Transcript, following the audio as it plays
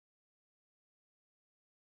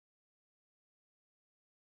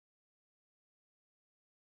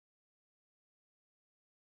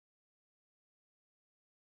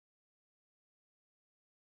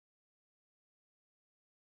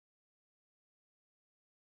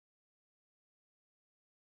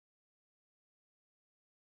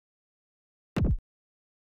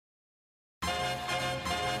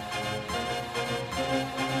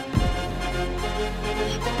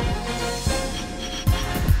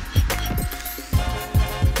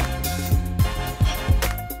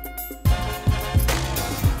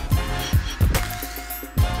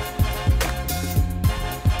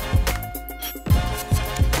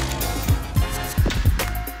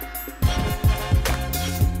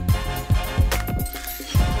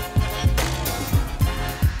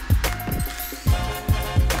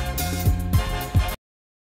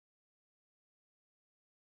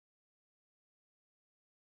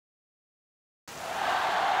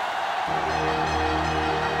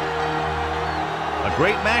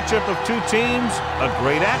great matchup of two teams, a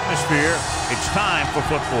great atmosphere. It's time for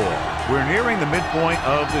football. We're nearing the midpoint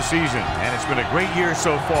of the season, and it's been a great year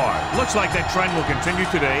so far. Looks like that trend will continue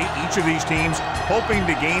today. Each of these teams hoping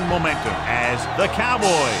to gain momentum as the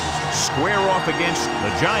Cowboys square off against the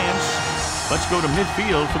Giants. Let's go to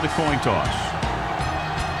midfield for the coin toss.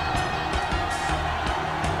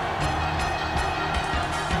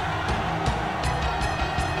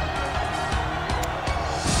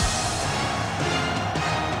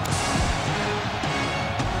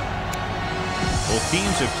 Both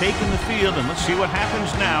teams have taken the field, and let's see what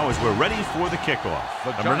happens now as we're ready for the kickoff.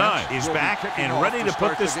 Number 9 is back and ready to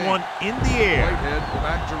put this one in the air.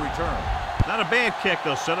 Back to return. Not a bad kick.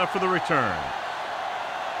 They'll set up for the return.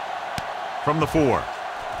 From the 4.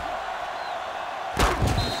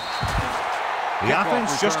 The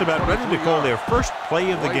offense just about ready to call their first play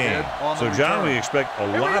of the game. So, John, we expect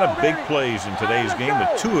a lot of big plays in today's game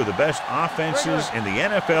with two of the best offenses in the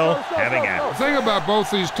NFL having at it. The thing about both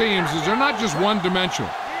these teams is they're not just one-dimensional.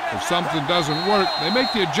 If something doesn't work, they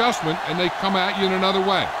make the adjustment and they come at you in another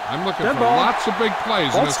way. I'm looking for lots of big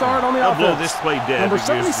plays in this one. They'll blow this play dead because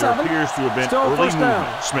there appears to have been early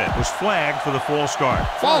movement. Smith was flagged for the false start.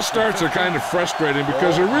 False starts are kind of frustrating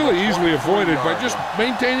because they're really easily avoided by just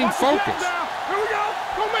maintaining focus.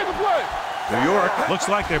 New York looks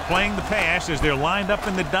like they're playing the pass as they're lined up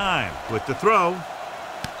in the dime with the throw.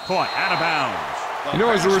 Caught out of bounds. You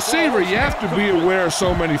know, as a receiver, you have to be aware of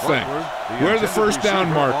so many things. Where the first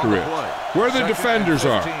down marker is, where the defenders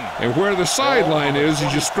are, and where the sideline is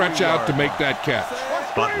as you stretch out to make that catch.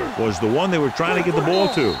 Butler was the one they were trying to get the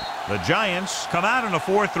ball to. The Giants come out in a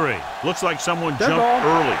 4-3. Looks like someone jumped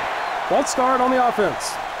early. False start on the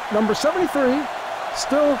offense. Number 73.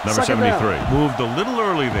 Still number 73 moved a little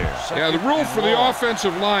early there. Yeah, the rule for the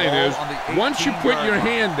offensive line is once you put your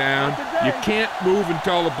hand down, you can't move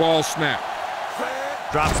until the ball snaps.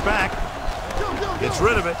 Drops back. Gets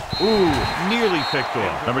rid of it. Ooh, nearly picked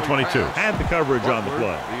off. Number 22 had the coverage on the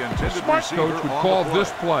play. The smart coach would call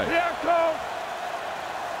this play.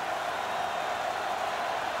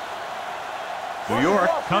 New York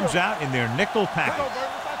comes out in their nickel package.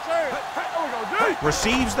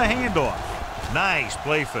 Receives the handoff. Nice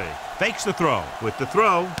play fake. Fakes the throw. With the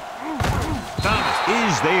throw, Thomas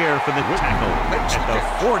is there for the tackle at the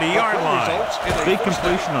 40-yard line. Big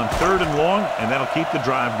completion on 3rd and long, and that'll keep the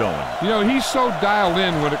drive going. You know, he's so dialed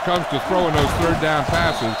in when it comes to throwing those 3rd down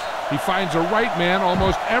passes. He finds a right man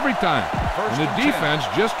almost every time, and the defense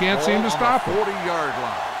just can't seem to stop him. 40-yard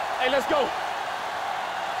line. Hey, let's go.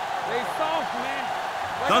 Stay soft, man.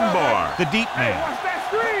 Dunbar, the deep man. Watch that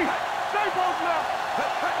screen. Stay both now.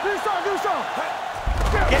 Do something.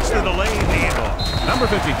 Gets the delayed handoff. Number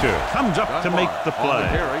 52 comes up to make the play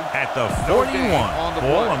at the 41.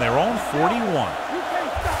 Ball on their own 41.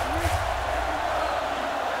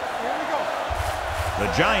 The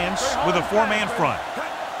Giants with a 4-man front.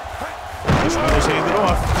 This one is handed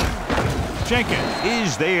off. Jenkins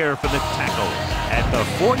is there for the tackle at the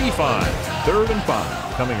 45. 3rd and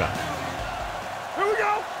 5 coming up.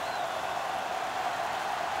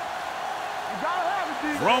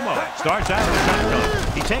 Romo starts out in the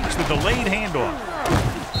shotgun. He takes the delayed handoff.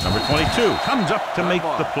 Number 22 comes up to make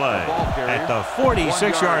the play at the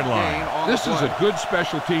 46-yard line. This is a good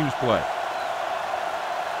special teams play.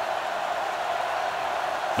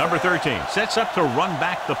 Number 13 sets up to run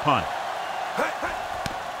back the punt.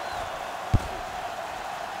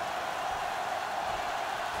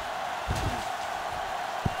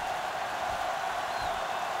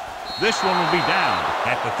 This one will be down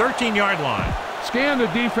at the 13-yard line. Scan the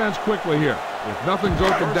defense quickly here. If nothing's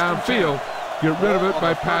open downfield, get rid of it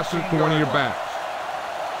by passing it to one of your backs.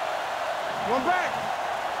 One back.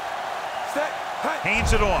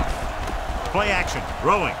 Hands it off. Play action.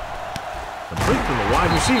 Throwing. Complete to the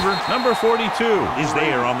wide receiver. Number 42 is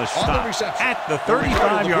there on the stop at the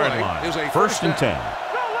 35-yard line. 1st and 10.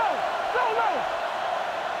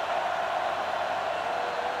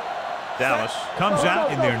 Dallas comes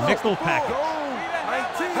out in their nickel package.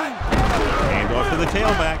 Hand off to the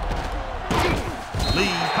tailback. Lee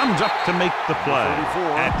comes up to make the play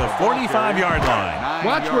at the 45-yard line.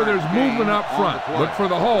 Watch where there's movement up front. Look for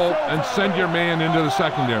the hole and send your man into the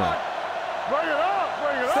secondary.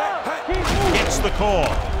 Gets the call.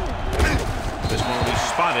 This one will be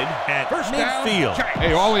spotted at midfield.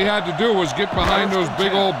 Hey, all he had to do was get behind those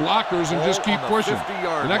big old blockers and just keep pushing.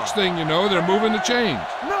 The next thing you know, they're moving the chains.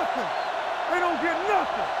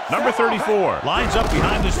 Number 34 lines up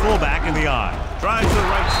behind his fullback in the eye. Drives to the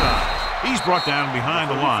right side. He's brought down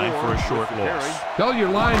behind the line for a short loss. Tell your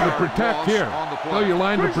line to protect here. Tell your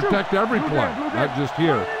line to protect every play, not just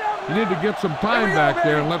here. You need to get some time back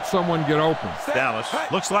there and let someone get open. Dallas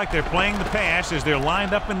looks like they're playing the pass as they're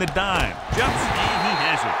lined up in the dime. Jumps, and he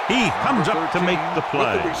has it. He comes up to make the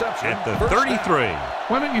play at the 33.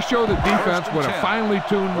 Why don't you show the defense what a finely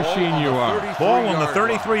tuned machine you are? Ball on the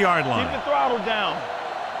 33-yard line. Keep the throttle down.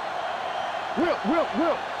 Will.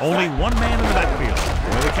 Only one man in the backfield.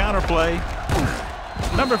 With a counter play.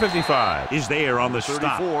 Number 55 is there on the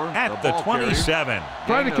stop at the 27.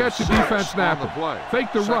 Try to catch the defense napping.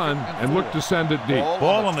 Fake the run and look to send it deep.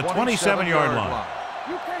 Ball on the 27-yard line.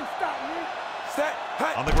 You can't stop me. Set.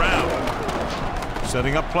 On the ground.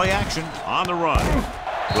 Setting up play action on the run.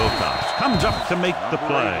 Wilcox comes up to make the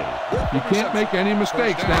play. You can't make any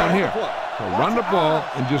mistakes down here. So run the ball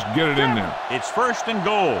and just get it in there. It's first and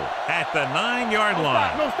goal at the 9-yard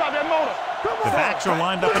line. Don't stop that motor. The backs are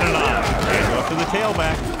lined up in an I. And off to the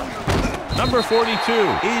tailback. Number 42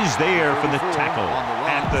 is there for the tackle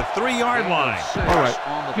at the 3-yard line. All right,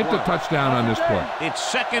 get the touchdown on this play. It's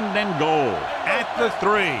second and goal at the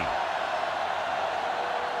 3.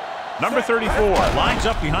 Number 34 lines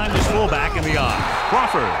up behind his fullback in the I.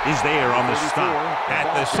 Crawford is there on the stop at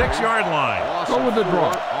the 6-yard line. Go with the draw.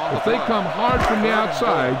 If they come hard from the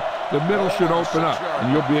outside, the middle should open up, and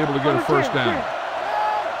you'll be able to get a first down.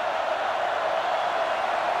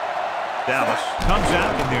 Dallas comes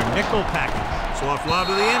out in their nickel package. Soft lob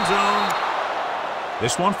to the end zone.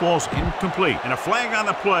 This one falls incomplete. And a flag on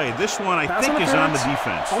the play. This one, I think, is on the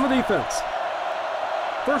defense. On the defense.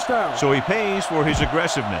 First down. So he pays for his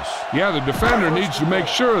aggressiveness. Yeah, the defender needs to make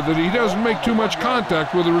sure that he doesn't make too much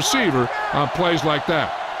contact with the receiver on plays like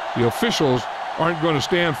that. The officials aren't going to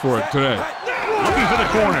stand for it today. Looking for the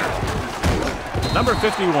corner. Number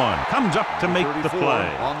 51 comes up to make the play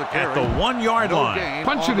at the 1-yard line.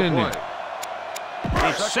 Punch it in there.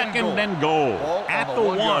 It's second and goal at the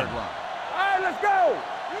 1. All right, let's go.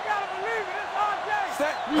 You got to believe it. It's RJ.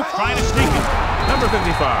 Trying to sneak it. Number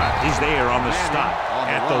 55 is there on the stop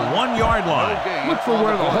at the 1-yard line. Look for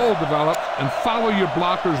where the hole develops and follow your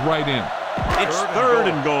blockers right in. It's third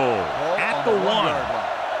and goal at the 1.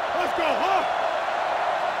 Let's go, huh?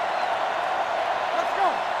 Let's go.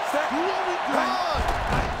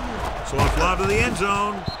 So a fly to the end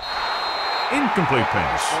zone. Incomplete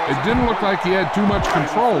pass. It didn't look like he had too much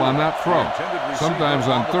control on that throw. Sometimes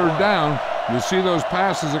on third down, you'll see those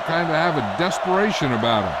passes that kind of have a desperation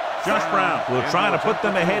about them. Josh Brown will try to put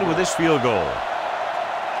them ahead with this field goal.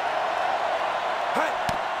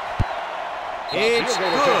 It's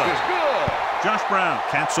good. Josh Brown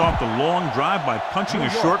caps off the long drive by punching a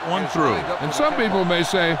short one through. And some people may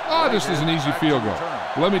say, oh, this is an easy field goal.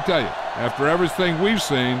 Let me tell you, after everything we've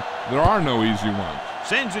seen, there are no easy ones.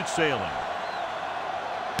 Sends it sailing.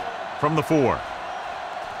 From the 4.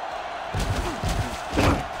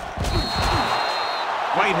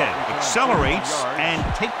 Whitehead accelerates and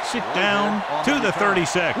takes it down to the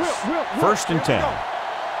 36. First and 10.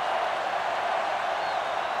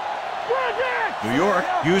 New York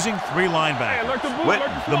using 3 linebackers. Witten,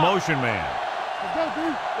 the motion man.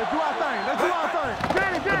 Let's do our thing. Let's do our thing.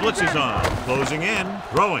 The blitz is on. Closing in,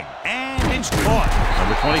 throwing, and it's caught.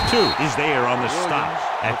 Number 22 is there on the stop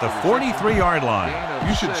at the 43-yard line.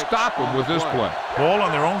 You should stop them with this play. Ball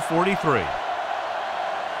on their own 43. Keep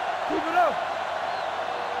it up.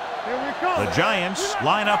 Here we come. The Giants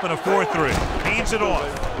line up in a 4-3. Hands it off.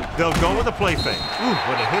 They'll go with a play fake. Ooh,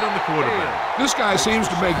 what a hit on the quarterback. This guy seems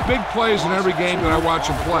to make big plays in every game that I watch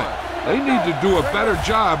him play. They need to do a better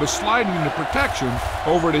job of sliding the protection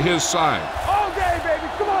over to his side. All day, baby.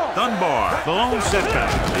 Come on. Dunbar, the lone setback.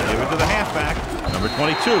 They give it to the halfback. Number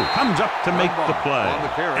 22 comes up to make the play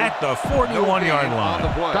at the 41-yard line.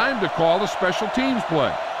 Time to call the special teams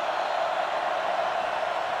play.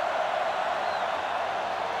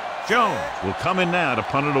 Jones will come in now to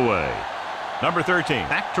punt it away. Number 13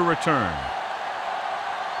 back to return.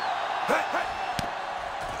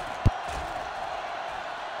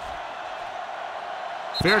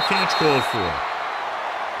 Fair catch called for.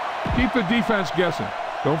 Keep the defense guessing.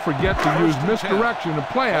 Don't forget to use misdirection and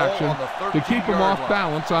play action to keep them off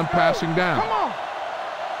balance on passing down. Come on.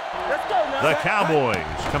 Let's go now. The Cowboys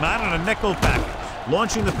come out in a nickel package,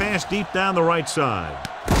 launching the pass deep down the right side.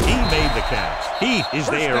 He made the catch. He is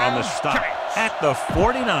there on the stop at the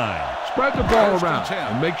 49. Spread the ball around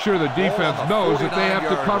and make sure the defense knows that they have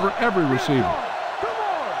to cover every receiver. Come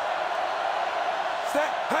on.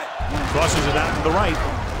 Crosses it out to the right.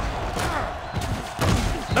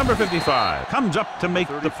 Number 55 comes up to make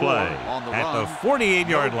the play at the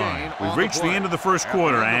 48-yard line. We've reached the end of the first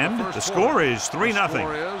quarter, and the score is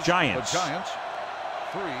 3-0. Giants. The Giants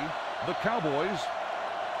 3, the Cowboys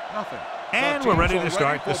 0. And we're ready to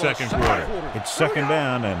start the second quarter. It's second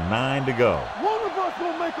down and 9 to go. One of us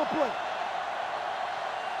will make a play.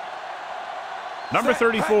 Number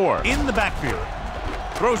 34 in the backfield.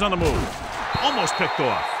 Throws on the move. Almost picked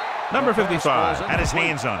off. Number 55 had his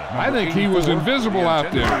hands on it. I think he was invisible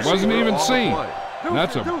out there. Wasn't even seen. And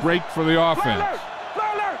that's a break for the offense.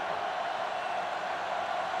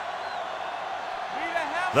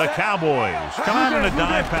 The Cowboys come out in a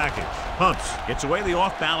dime package. Pumps, gets away the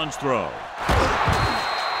off-balance throw.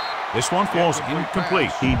 This one falls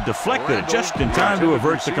incomplete. He deflected it just in time to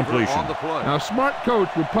avert the completion. Now, a smart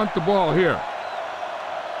coach would punt the ball here.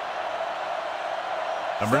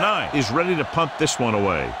 Number 9 is ready to punt this one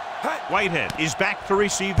away. Whitehead is back to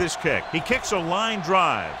receive this kick. He kicks a line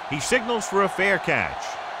drive. He signals for a fair catch.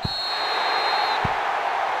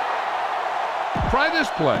 Try this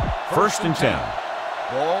play. First and 10.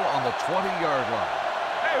 Ball on the 20-yard line.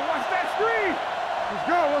 Hey, watch that screen. Let's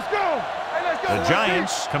go, let's go. Hey, let's go. The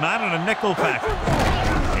Giants come out in a nickel package.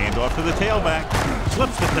 Hand off to the tailback.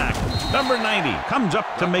 Slips the tackle. Number 90 comes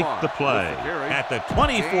up to make the play at the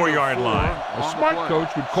 24-yard line. A smart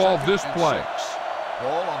coach would call this play.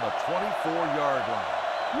 Ball on the 24-yard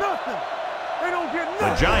line. Nothing. They don't get nothing.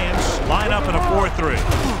 The Giants line up in a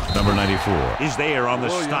 4-3. Number 94 is there on the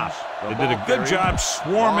stop. They did a good job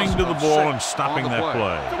swarming to the ball and stopping that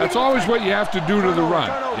play. That's always what you have to do to the run.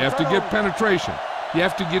 You have to get penetration. You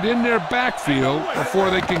have to get in their backfield before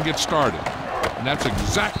they can get started. And that's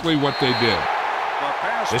exactly what they did.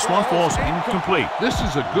 This one falls incomplete. This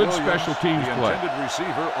is a good special teams play.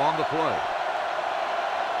 Receiver on the play.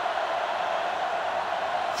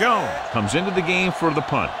 Jones comes into the game for the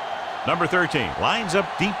punt. Number 13 lines up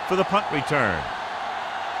deep for the punt return.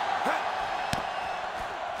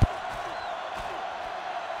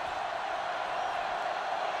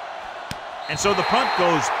 And so the punt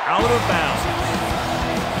goes out of bounds.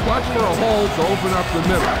 Watch for a hole to open up the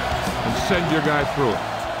middle and send your guy through it.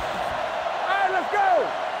 Hey, let's go.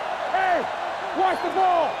 Hey, watch the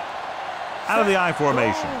ball. Out of the I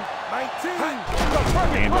formation. 19.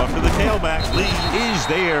 Hand off to the tailback. Lee is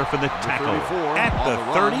there for the tackle at the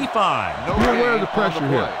 35. Be aware of the pressure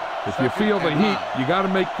here. If you feel the heat, you got to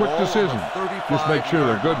make quick decisions. Just make sure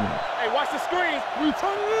they're good ones. Hey, watch the screen. We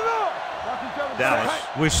turning it up. Dallas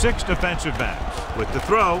with 6 defensive backs. With the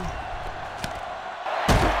throw.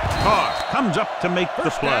 Carr comes up to make the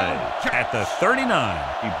play at the 39.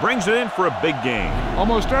 He brings it in for a big gain.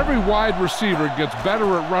 Almost every wide receiver gets better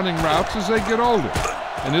at running routes as they get older.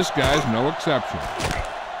 And this guy's no exception.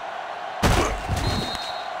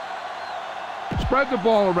 Spread the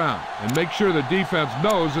ball around and make sure the defense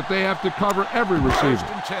knows that they have to cover every receiver. First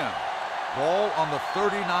and 10. Ball on the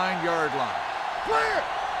 39-yard line. Clear!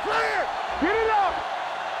 Clear! Get it up!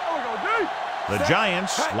 There we go, D. The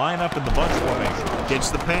Giants line up in the bunch formation.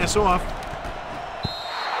 Gets the pass off.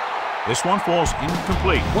 This one falls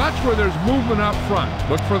incomplete. Watch where there's movement up front.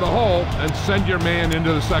 Look for the hole and send your man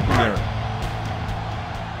into the secondary.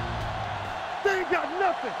 They ain't got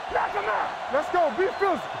nothing. Knock them out. Let's go. Be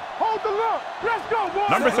physical. Hold the look. Let's go, boys.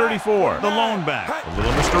 Number 34, the lone back. A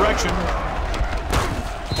little misdirection.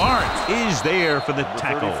 Barnes is there for the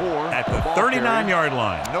tackle at the 39-yard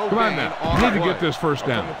line. Come on now. You need to get this first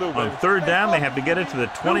down. On third down, they have to get it to the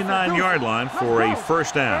 29-yard line for a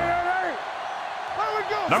first down.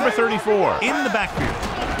 Number 34 in the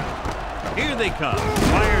backfield. Here they come.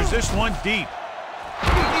 Fires this one deep.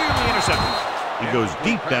 Nearly intercepted. He goes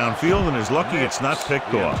deep downfield and is lucky it's not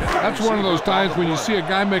picked off. That's one of those times when you see a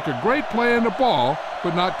guy make a great play in the ball,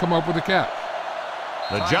 but not come up with a catch.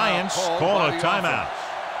 The Giants call a timeout.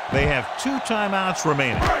 They have 2 timeouts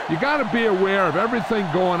remaining. You got to be aware of everything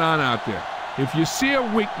going on out there. If you see a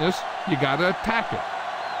weakness, you got to attack it.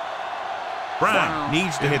 Brown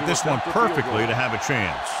needs to hit this one perfectly to have a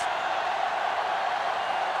chance.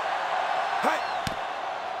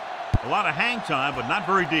 A lot of hang time, but not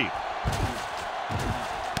very deep.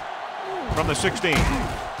 From the 16.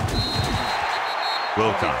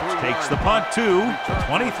 Wilcox takes the punt to the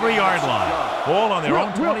 23-yard line. Ball on their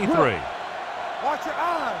own 23. Watch your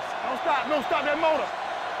eyes. Don't stop that motor.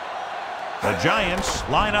 The Giants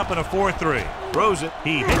line up in a 4-3. Throws it.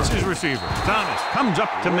 He hits his receiver. Thomas comes up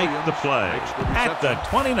to make the play at the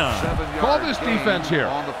 29. Call this defense here.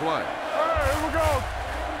 On the play. All right, here we go.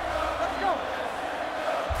 Let's go.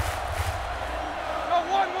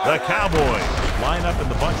 The Cowboys line up in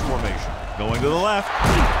the bunch formation. Going to the left.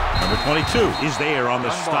 Number 22 is there on the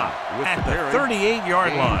stop at the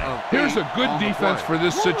 38-yard line. Here's a good defense for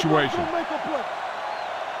this situation.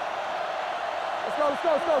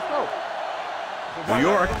 Let's go. New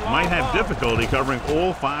York might have difficulty covering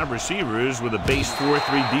all 5 receivers with a base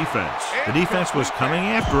 4-3 defense. The defense was coming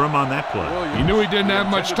after him on that play. He knew he didn't have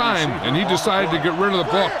much time, and he decided to get rid of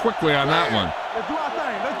the ball quickly on that one. Let's do our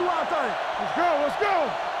thing. Let's do our thing. Let's go. Let's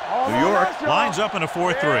go. New York lines up in a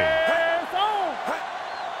 4-3.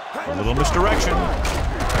 A little misdirection.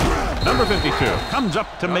 Number 52 comes up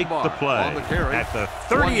to make the play at the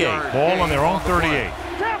 38. Ball on their own 38.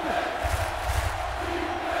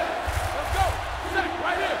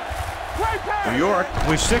 New York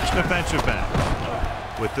with 6 defensive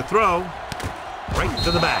backs. With the throw, right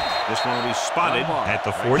to the back. This one will be spotted at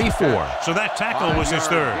the 44. So that tackle was his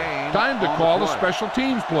 3rd. Time to call a special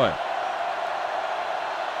teams play.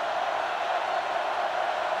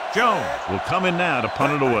 Jones will come in now to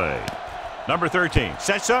punt it away. Number 13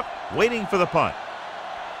 sets up, waiting for the punt.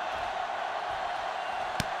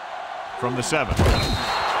 From the 7.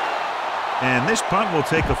 And this punt will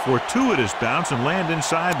take a fortuitous bounce and land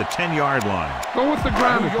inside the 10-yard line. Go with the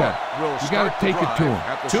ground attack. You got to take it to him.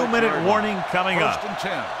 2-minute warning coming up.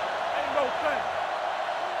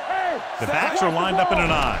 The backs are lined up in an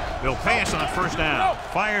I. They'll pass on 1st down.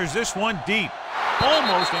 Fires this one deep.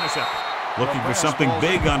 Almost intercepted. Looking for something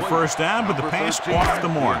big on 1st down, but the pass off the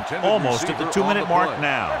mark. Almost at the 2-minute mark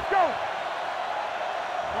now.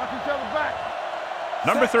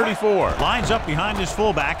 Number 34 lines up behind his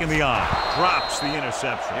fullback in the I. Drops the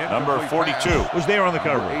interception. Number 42 was there on the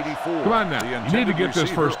coverage. Come on now. You need to get this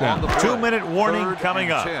 1st down. 2-minute warning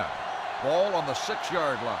coming up. Ball on the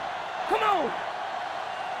 6-yard line. Come on.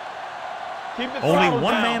 Only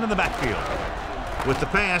one man in the backfield. With the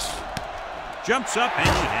pass, jumps up and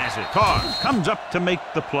he has it. Carr comes up to make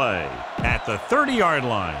the play at the 30-yard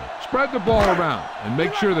line. Spread the ball around and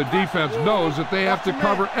make sure the defense knows that they have to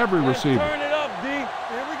cover every receiver. Turn it up, D.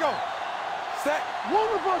 Here we go. Set. One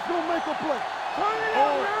of us gonna make a play. Turn it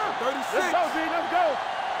up now. 36. Let's go, D. Let's go.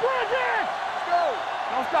 Bridge it. Let's go.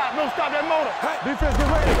 Don't stop. Don't stop that motor. Hey. Defense, get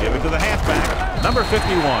ready. Give it to the halfback. Number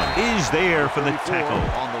 51 is there for the tackle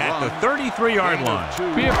at the 33-yard line.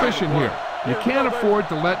 Be efficient here. You can't afford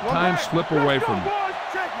to let time slip away from you.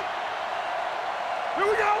 Here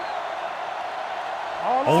we go.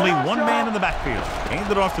 Only one man in the backfield.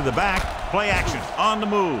 Handed off to the back. Play action on the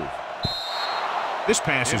move. This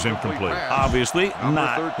pass is incomplete. Obviously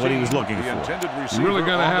not what he was looking for. You're really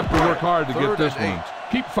going to have to work hard to get this one.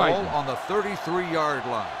 Keep fighting. Ball on the 33-yard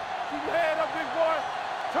line. Keep your head up, big boy.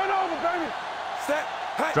 Turn over, baby. Set.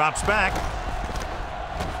 Hey. Drops back.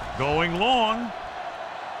 Going long.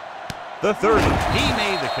 The 30. He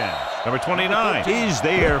made the catch. Number 29 is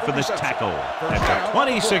there for this tackle at the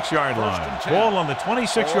 26-yard line. Ball on the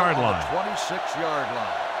 26-yard line. 26-yard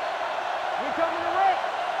line. We're coming to wreck.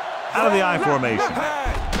 Out of the I formation.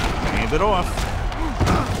 Handed off.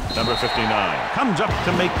 Number 59 comes up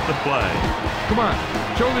to make the play. Come on.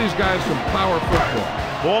 Show these guys some power football.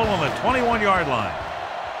 Ball on the 21-yard line.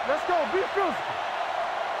 Let's go. Be physical.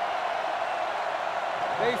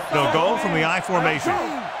 They'll go from the I formation.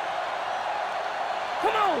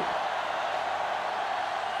 Come on.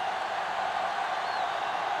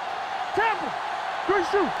 Tampa. Good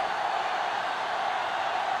shoot.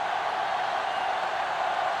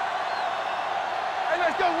 Hey,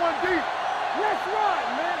 let's go one deep. Let's run,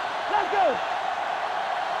 man. Let's go.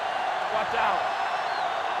 Watch out.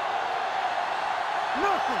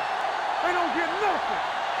 Nothing. They don't get nothing.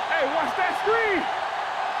 Hey, watch that screen.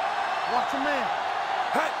 Watch a man.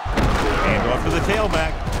 Hand off to the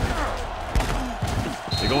tailback.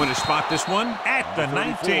 They're going to spot this one at the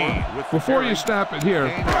 19. Before you snap it here,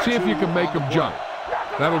 see if you can make them jump.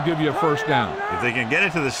 That'll give you a 1st down. If they can get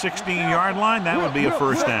it to the 16-yard line, that would be a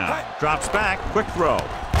 1st down. Drops back, quick throw.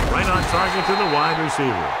 Right on target to the wide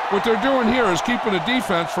receiver. What they're doing here is keeping the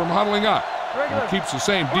defense from huddling up. And keeps the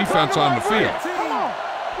same defense on the field. Come on.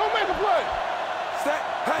 Go make a play.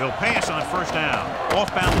 They'll pass on 1st down.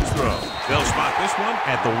 Off-balance throw. They'll spot this one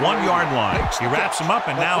at the 1-yard line. He wraps him up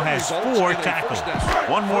and now has 4 tackles.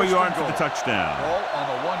 1 more yard for the touchdown. Ball on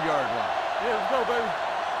the 1-yard line. Yeah, let's go, baby.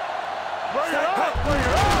 Bring it up. Bring it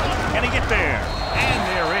up. Can he get there? And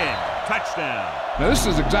they're in. Touchdown. Now this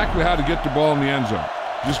is exactly how to get the ball in the end zone.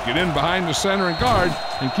 Just get in behind the center and guard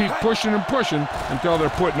and keep pushing and pushing until they're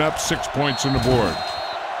putting up 6 points on the board.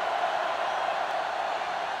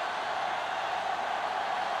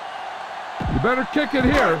 You better kick it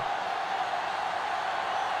here.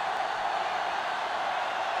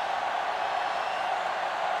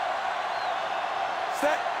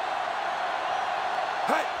 Set.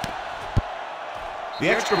 Hey. The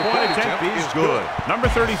extra point attempt is good. Number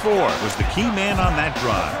 34 was the key man on that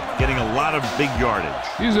drive, getting a lot of big yardage.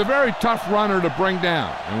 He's a very tough runner to bring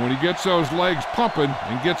down, and when he gets those legs pumping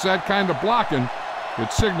and gets that kind of blocking,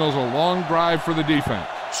 It signals a long drive for the defense.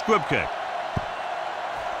 Squib kick.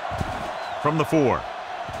 From the 4.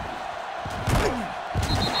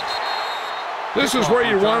 This is where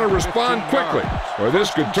you want to respond quickly, or this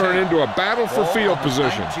could turn into a battle for field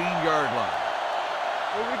position. 19-yard line.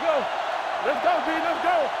 Here we go. Let's go, D. Let's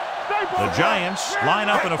go. The Giants line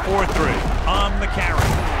up in a 4-3 on the carry.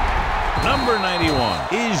 Number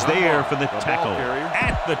 91 is there for the tackle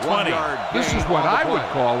at the 20. This is what I would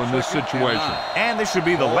call in this situation. And this should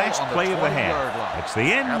be the last play of the half. It's the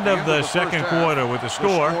end of the second quarter with the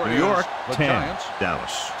score. New York 10,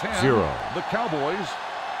 Dallas 0. The Cowboys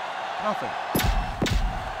nothing.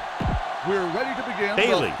 We're ready to begin.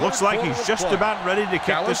 Daly looks like he's just about ready to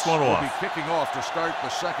kick this one off. Will be kicking off to start the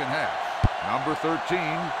second half. Number 13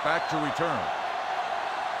 back to return.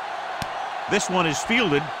 This one is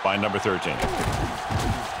fielded by number 13.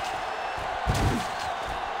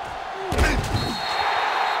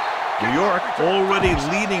 New York already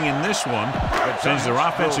leading in this one. Sends their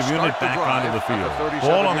offensive unit back onto the field.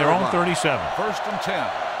 Ball on their own 37. First and 10.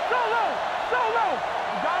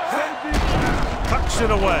 Tucks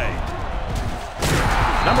it away.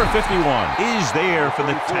 Number 51 is there for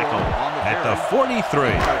the tackle at the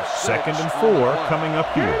 43. Second and 4 coming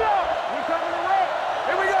up here.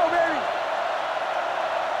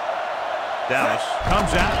 Dallas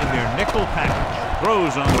comes out in their nickel package.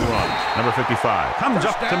 Throws on the run. Number 55 comes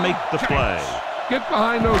up to make the play. Get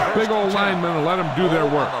behind those big old linemen and let them do their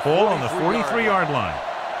work. Ball on the 43-yard line.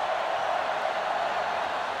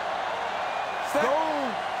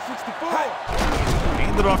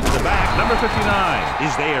 Handed off to the back. Number 59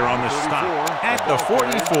 is there on the stop at the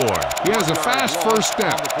 44. He has a fast first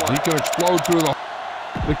step. He can explode through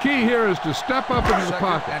the key here is to step up into the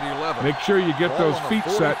pocket. Make sure you get those feet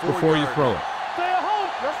set before you throw it. Stay at home.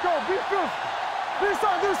 Let's go. Be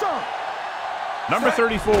physical. Do something. Number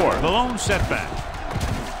 34, the lone setback.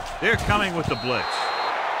 They're coming with the blitz.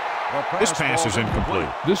 This pass is incomplete.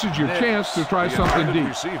 This is your chance to try something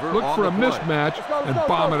deep. Look for a mismatch and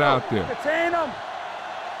bomb it out there. Contain them.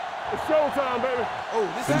 It's showtime, baby.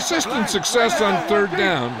 Consistent success on third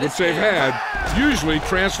down, which they've had, usually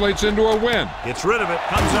translates into a win. Gets rid of it,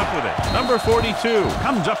 comes up with it. Number 42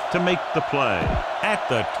 comes up to make the play at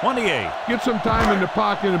the 28. Get some time in the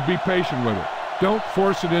pocket and be patient with it. Don't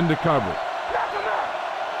force it into cover. Knock him out.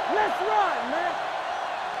 Let's run, man.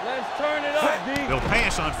 Let's turn it up, D. He'll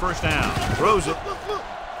pass on first down. Throws it.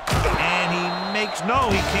 And he makes no,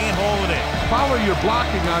 he can't hold it in. Follow your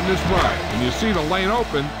blocking on this run. When you see the lane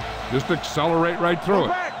open, just accelerate right through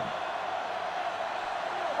it.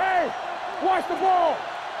 Hey, watch the ball.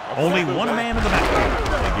 Only one man in the backfield.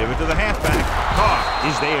 They give it to the halfback. Carr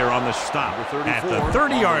is there on the stop at the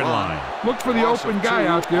 30-yard line. Look for the open guy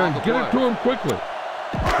out there and get it to him quickly.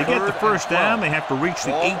 To get the first down, they have to reach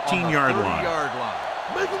the 18-yard line.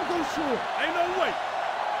 Make him go short. Ain't no way.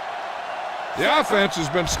 The offense has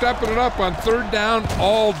been stepping it up on third down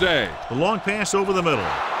all day. The long pass over the middle.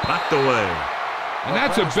 Knocked away. And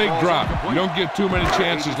that's a big drop. You don't get too many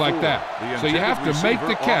chances like that. So you have to make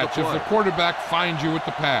the catch if the quarterback finds you with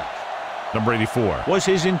the pass. Number 84 was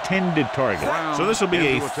his intended target. So this will be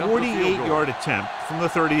a 48-yard attempt from the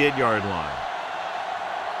 38-yard line.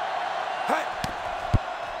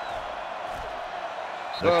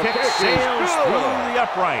 The kick sails through the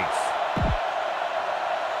uprights.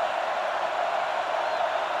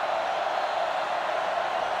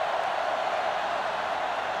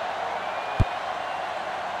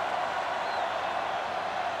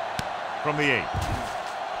 From the 8.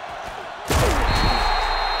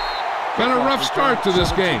 Been a rough start to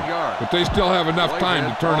this game, but they still have enough time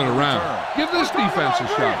to turn it around. Give this defense a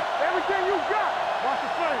shot. Everything you got. Watch the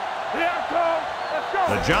play. Here it comes. Let's go.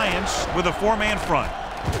 The Giants with a 4-man front.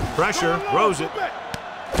 Pressure, throws it.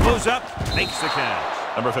 Goes up, makes the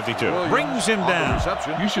catch. Number 52 brings him down.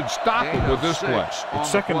 You should stop him with this play.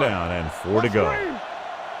 It's second down and 4 to go.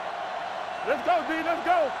 Let's go, D. Let's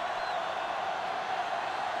go.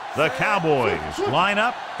 The Cowboys line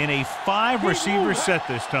up in a 5-receiver set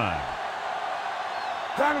this time.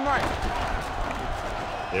 Dynamite.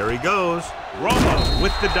 There he goes. Romo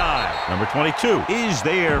with the dive. Number 22 is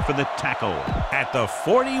there for the tackle at the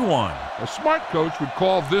 41. A smart coach would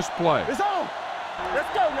call this play. It's on.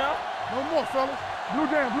 Let's go now. No more, fellas. Blue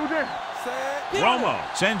down, blue down. Romo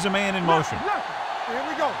sends a man in motion. Here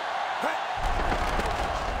we go.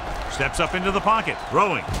 Steps up into the pocket,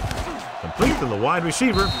 throwing. Complete to the wide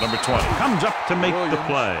receiver, number 20. Comes up to make the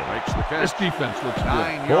play. This defense looks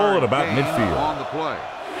good. Ball at about midfield. On the play.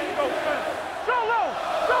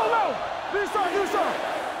 Do some.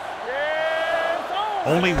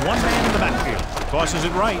 Only one man in the backfield. Tosses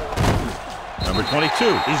it right. Number 22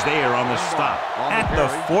 is there on the stop at the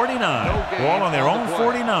 49. Ball on their own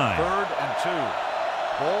 49. 3rd and 2.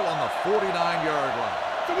 Ball on the 49-yard line.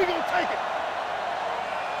 So we gonna take it.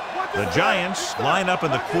 The Giants line up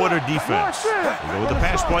in the quarter defense. They go with the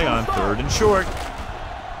pass play on 3rd and short.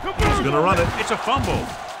 He's going to run it. It's a fumble.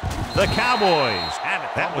 The Cowboys have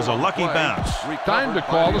it. That was a lucky bounce. Time to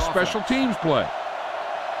call the special teams play.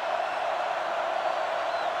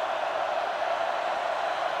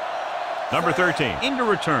 Number 13 into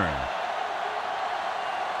return.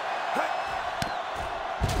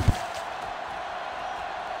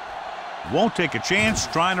 Won't take a chance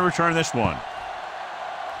trying to return this one.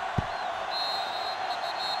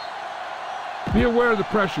 Be aware of the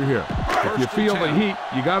pressure here. If you feel the heat,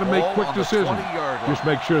 you got to make quick decisions. Just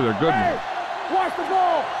make sure they're good ones. Watch the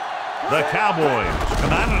ball. The Cowboys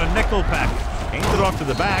come out in a nickel package. Aimed it off to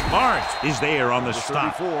the back. Lawrence is there on the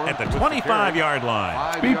stop at the 25-yard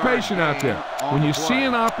line. Be patient out there. When you see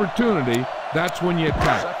an opportunity, that's when you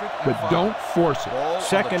attack. But don't force it.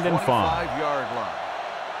 2nd and 5.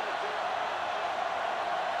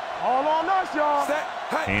 All on us, y'all.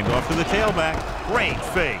 Hand off to the tailback. Great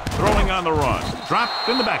fake. Throwing on the run. Dropped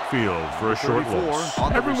in the backfield for a short loss.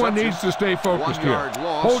 Everyone needs to stay focused here.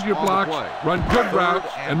 Hold your blocks, run good routes,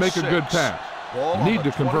 and make a good pass. You need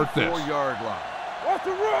to convert this. What's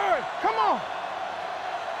the run? Come on.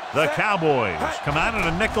 The Cowboys come out in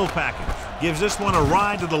a nickel package. Gives this one a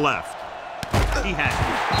ride to the left. He has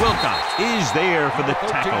it. Wilcox is there for the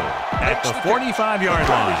tackle at the 45-yard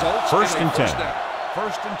line. 1st and 10.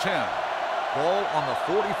 1st and 10. Ball on the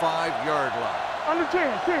 45-yard line. Under 10.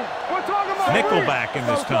 We're talking about Nickelback in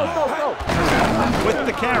this time. With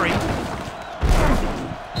the carry.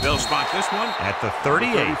 They'll spot this one at the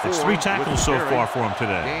 38. It's 3 tackles so far for him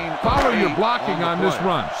today. Follow your blocking on this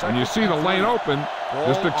run. When you see the lane open,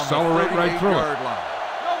 just accelerate right through it.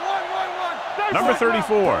 Number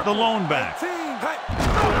 34, the lone back.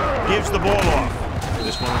 Gives the ball off.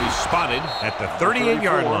 This one will be spotted at the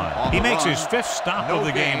 38-yard line. He makes his 5th stop of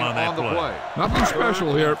the game on that play. Nothing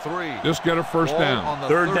special here. Just get a 1st down.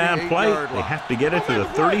 3rd down play, they have to get it to the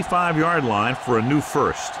 35-yard line for a new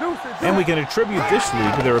 1st. And we can attribute this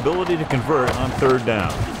lead to their ability to convert on 3rd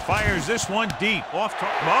down. Fires this one deep. Off to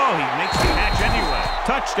he makes the catch anyway.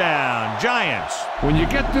 Touchdown, Giants. When you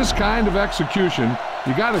get this kind of execution,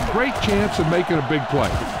 you got a great chance of making a big play.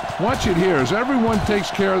 Watch it here as everyone takes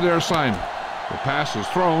care of their assignment. The pass is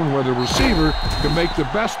thrown where the receiver can make the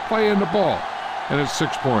best play in the ball, and it's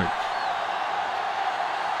 6 points.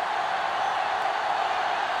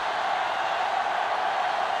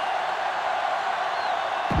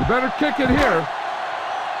 You better kick it here.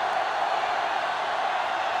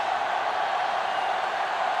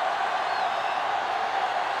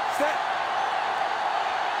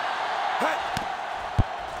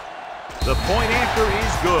 The point after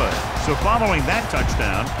is good. So following that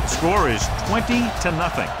touchdown, the score is 20-0.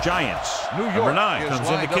 Giants. New York Number 9 comes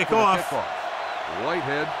in to kick off.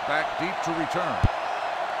 Whitehead back deep to return.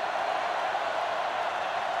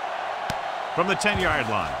 From the 10-yard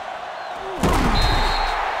line.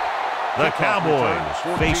 The Cowboys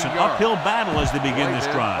face an uphill battle as they begin this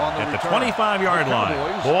drive at the 25-yard line.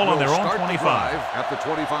 Ball on their own 25. At the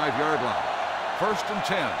 25-yard line. 1st and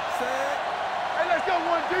 10.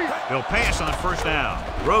 They'll pass on 1st down.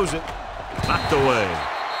 Throws it. Knocked away.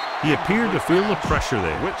 He appeared to feel the pressure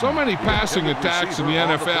there. So many passing attacks in the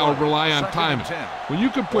NFL rely on timing. When you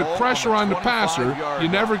can put pressure on the passer, you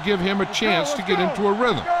never give him a chance to get into a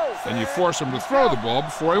rhythm. And you force him to throw the ball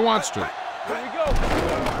before he wants to.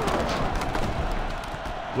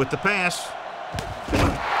 With the pass. They're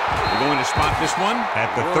going to spot this one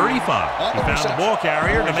at the 35. He found the ball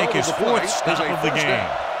carrier to make his 4th stop of the game.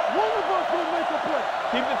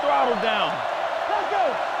 Keep the throttle down. Let's go.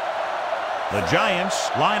 The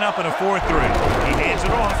Giants line up in a 4-3. He hands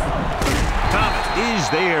it off. Thomas is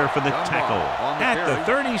there for the tackle at the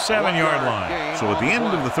 37-yard line. So at the end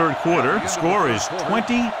of the 3rd quarter, the score is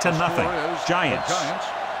 20-0. Giants.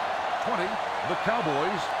 20. The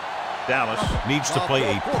Cowboys. Dallas needs to play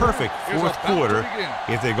a perfect 4th quarter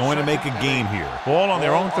if they're going to make a game here. Ball on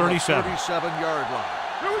their own 37. 37-yard line.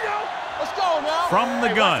 Here we go. Let's go now. From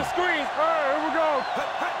the gun. Screen. All right, here we go.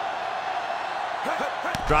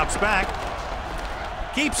 Drops back.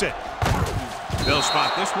 Keeps it. They'll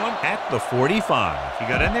spot this one at the 45. He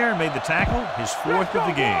got in there and made the tackle, his 4th of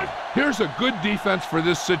the game. Here's a good defense for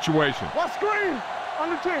this situation. What screen?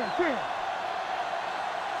 Under 10.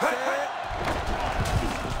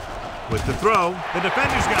 With the throw, the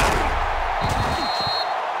defender's got it.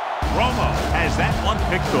 Romo has that one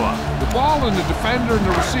picked off. The ball and the defender and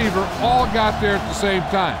the receiver all got there at the same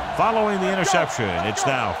time. Following the interception, it's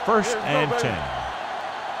now 1st and 10.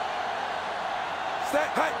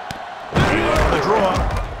 The draw.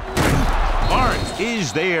 Barnes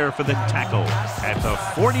is there for the tackle at the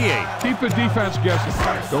 48. Keep the defense guessing.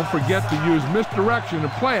 Don't forget to use misdirection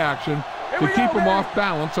and play action to keep them off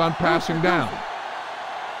balance on passing down.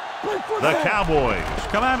 The Cowboys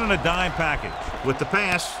come out in a dime package with the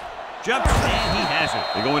pass. Jumps, and he has it.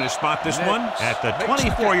 They're going to spot this one at the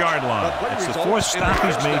 24-yard line. It's the 4th stop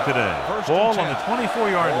he's made today. Ball on the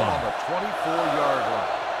 24-yard line.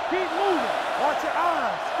 Keep moving. Watch your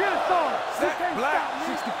eyes. Get it on. Set black.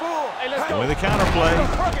 64. Hey, let's go. With the counter play.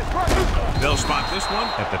 They'll spot this one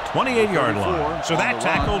at the 28-yard line. So that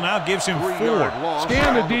tackle now gives him 4.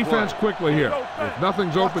 Scan the defense quickly here. If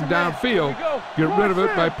nothing's open downfield, get rid of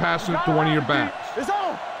it by passing it to one of your backs. It's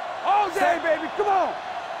on. All day, baby. Come on.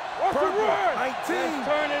 Watch the run. 19.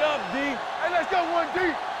 Turn it up, D. Hey, let's go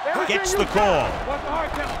 1D. Gets the call.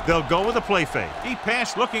 They'll go with a play fake. He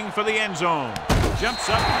passed looking for the end zone. Jumps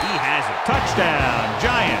up, he has it. Touchdown,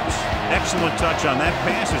 Giants. Excellent touch on that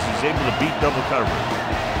pass as he's able to beat double coverage.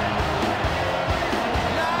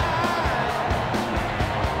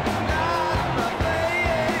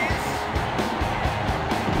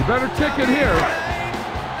 You better tick it here.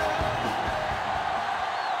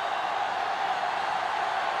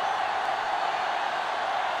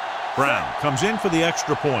 Brown comes in for the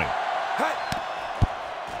extra point.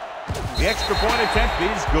 The extra point attempt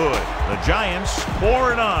is good. The Giants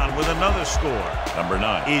pour it on with another score. Number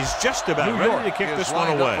 9 is just about ready to kick this one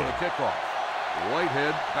away. For the kickoff.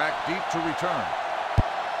 Whitehead back deep to return.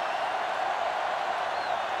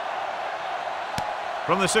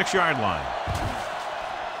 From the 6-yard line.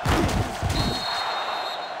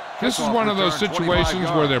 This is one of those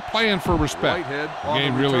situations where they're playing for respect. The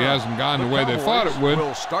game really hasn't gone the way they thought it would,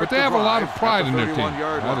 but they have a lot of pride in their team.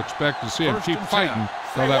 I'd expect to see them keep fighting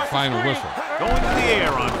till that final whistle. Going to the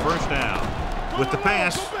air on 1st down. With the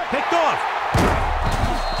pass, picked off.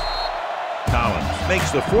 Collins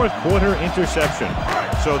makes the 4th quarter interception.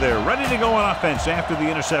 So they're ready to go on offense after the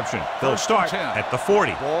interception. They'll start at the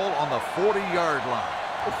 40. Ball on the 40-yard line.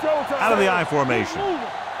 Out of the I formation.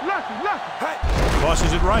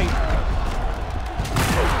 Tosses it right.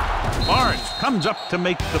 Barnes comes up to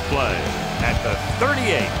make the play at the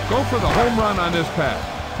 38. Go for the home run on this pass.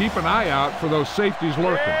 Keep an eye out for those safeties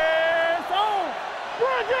lurking.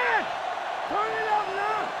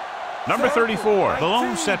 Number 34, the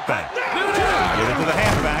lone setback. Give it to the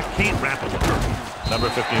halfback, can't wrap it. Number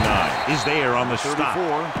 59 is there on the stop.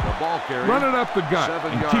 Run it up the gut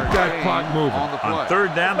and keep that clock moving. On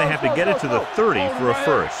 3rd down, they have to get it to the 30 for a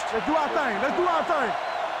first. Let's do our thing. Let's do our thing.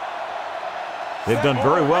 They've done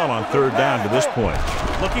very well on 3rd down to this point.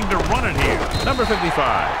 Looking to run it here. Number 55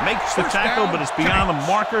 makes the tackle, but it's beyond the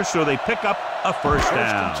marker, so they pick up a first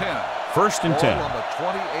down. 1st and 10. On the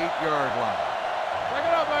 28-yard line. Back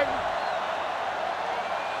it up, baby.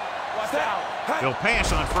 Watch out. He'll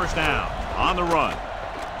pass on 1st down. On the run.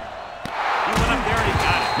 He went up there and he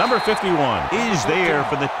got it. Number 51 is there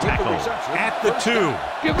for the tackle at the 2.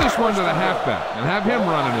 Give this one to the halfback and have him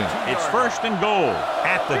run it in. It's 1st and goal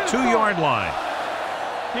at the 2-yard line.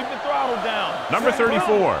 Keep the throttle down. Number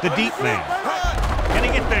 34, the deep man.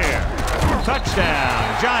 Getting it there.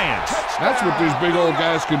 Touchdown, Giants. That's what these big old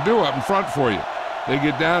guys can do up in front for you. They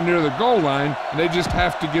get down near the goal line, and they just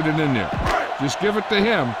have to get it in there. Just give it to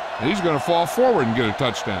him, and he's going to fall forward and get a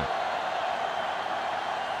touchdown.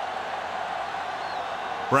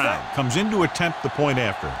 Brown comes in to attempt the point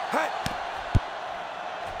after.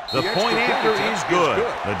 The point after is good.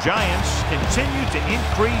 The Giants continue to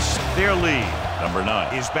increase their lead. Number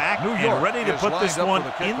 9 is back and ready to put this one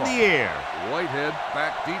in the air. Whitehead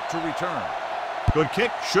back deep to return. Good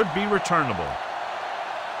kick, should be returnable.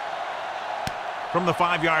 From the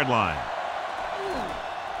 5-yard line.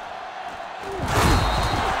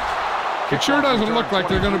 It sure doesn't look like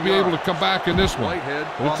they're going to be able to come back in this one.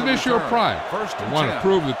 But it's an issue of pride. They want to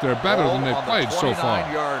prove that they're better than they've played so far.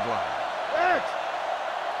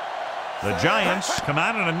 The Giants come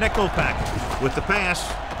out in a nickel package with the pass.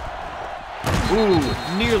 Ooh,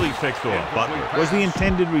 nearly picked off. Butler was the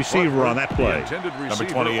intended receiver on that play. Number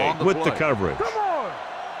 28 with the coverage. Come on.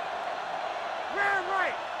 Man,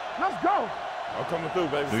 right. Let's go. I'm coming through,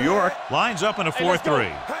 baby. New York lines up in a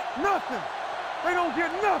 4-3. Nothing. They don't get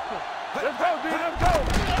nothing. Let's go, D. Let's go.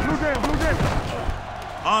 Blue Jam.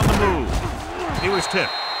 On the move. He was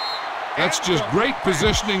tipped. That's just great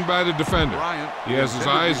positioning by the defender. He has his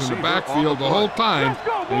eyes in the backfield the whole time,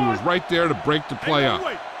 and he was right there to break the play up.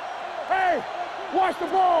 Hey, Watch the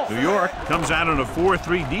ball. New York comes out on a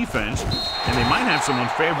 4-3 defense, and they might have some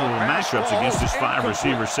unfavorable matchups against this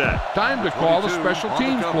 5-receiver set. Time to call the special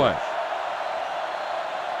teams play.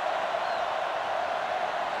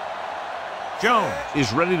 Jones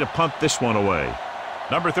is ready to punt this one away.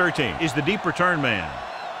 Number 13 is the deep return man.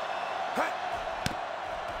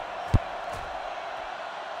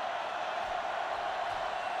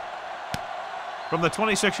 From the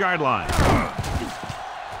 26-yard line.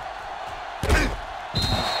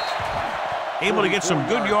 Able to get some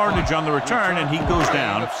good yardage on the return, and he goes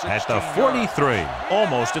down at the 43.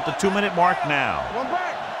 Almost at the 2-minute mark now. One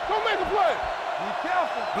back. Don't make a play. Be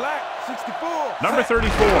careful. Black, 64. Number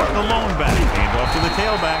 34, the lone back. Hand off to the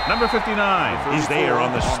tailback. Number 59 is there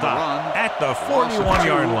on the stop at the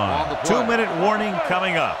 41-yard line. 2-minute warning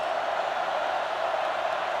coming up.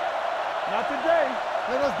 Not today.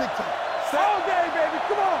 Let us big time. All day, baby.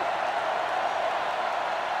 Come on.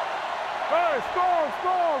 Hey, score.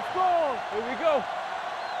 Here we go.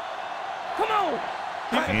 Come on.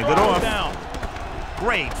 Hand it off. Down.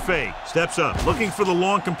 Great fake. Steps up, looking for the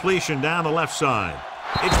long completion down the left side.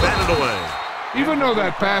 It's batted away. Even though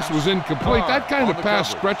that pass was incomplete, that kind of pass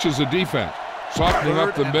stretches the defense, softening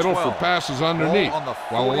up the middle for passes underneath,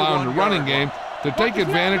 while allowing the running game to take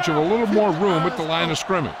advantage of a little more room at the line of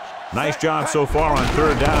scrimmage. Nice job so far on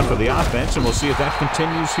 3rd down for the offense, and we'll see if that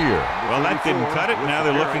continues here. Well, that didn't cut it. Now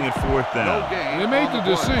they're looking at 4th down. They made the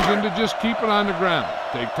decision to just keep it on the ground,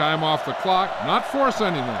 take time off the clock, not force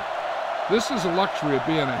anything. This is a luxury of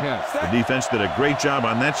being ahead. The defense did a great job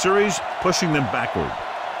on that series, pushing them backward.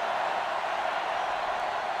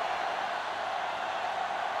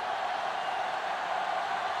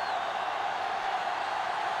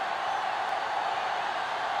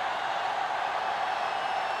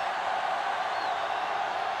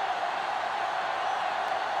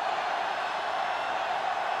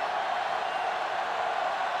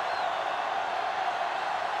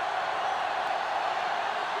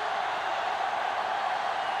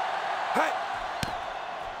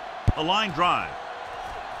 A line drive.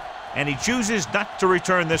 And he chooses not to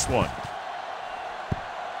return this one.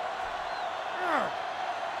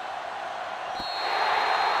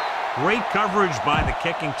 Great coverage by the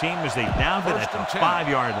kicking team as they downed it at the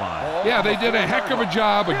 5-yard line. Yeah, they did a heck of a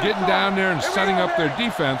job of getting down there and setting up their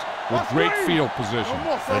defense with great field position.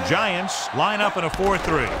 The Giants line up in a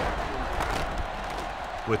 4-3.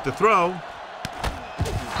 With the throw.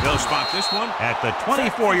 They'll spot this one at the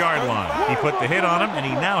 24-yard line. He put the hit on him, and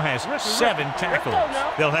he now has 7 tackles.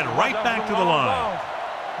 They'll head right back to the line.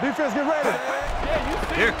 Defense, get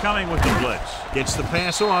ready. They're coming with the blitz. Gets the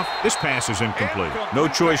pass off. This pass is incomplete. No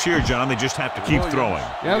choice here, John. They just have to keep throwing.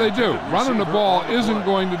 Yeah, they do. Running the ball isn't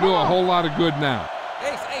going to do a whole lot of good now.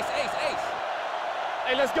 Ace.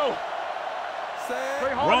 Hey, let's go.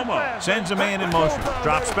 Romo sends a man in motion.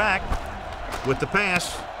 Drops back with the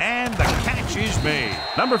pass, and the catch is made.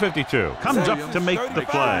 Number 52 comes up to make the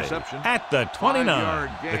play at the 29.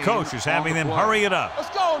 The coach is having them hurry it up. Let's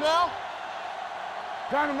go now.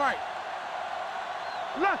 Dynamite.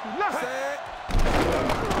 Lucky.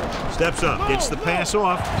 Steps up, gets the pass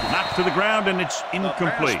off, knocked to the ground, and it's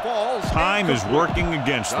incomplete. Time is working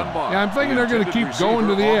against them. Yeah, I'm thinking they're going to keep going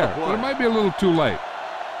to the air, but it might be a little too late.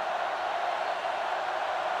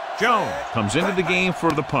 Jones comes into the game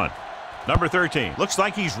for the punt. Number 13 looks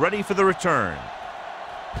like he's ready for the return.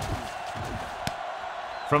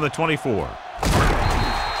 From the 24.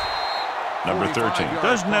 Number 13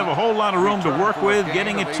 doesn't have a whole lot of room to work with,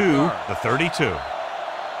 getting it to the 32.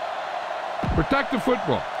 Protect the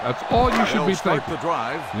football. That's all you should be thinking.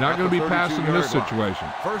 You're not going to be passing in this situation.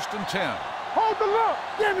 1st and 10. Hold the look.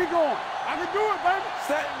 Get me going. I can do it, baby.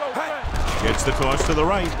 Set and go. Gets the toss to the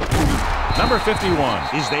right. Number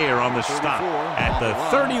 51 is there on the stop at the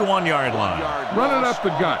 31-yard line. Run it up the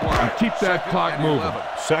gut and keep that clock moving.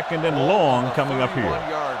 2nd and long coming up here.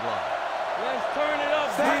 Let's turn it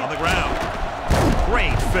up. On the ground.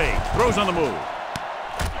 Great fake. Throws on the move.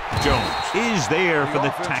 Jones is there for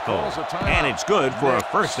the tackle. And it's good for a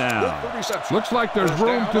 1st down. Looks like there's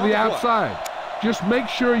room to the outside. Just make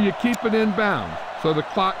sure you keep it inbound so the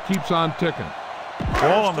clock keeps on ticking.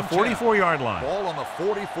 Ball on the 44-yard line. Ball on the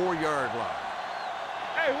 44-yard line.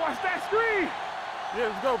 Hey, watch that screen. Yeah,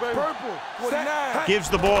 let's go, baby. Purple. 49. Gives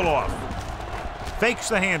the ball off. Fakes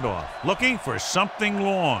the handoff. Looking for something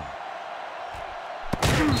long.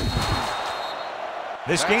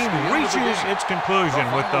 This game reaches its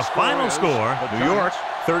conclusion with the final score. New York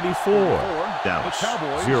 34, Dallas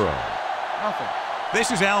 0. Nothing. This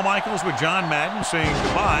is Al Michaels with John Madden saying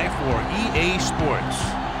goodbye for EA Sports.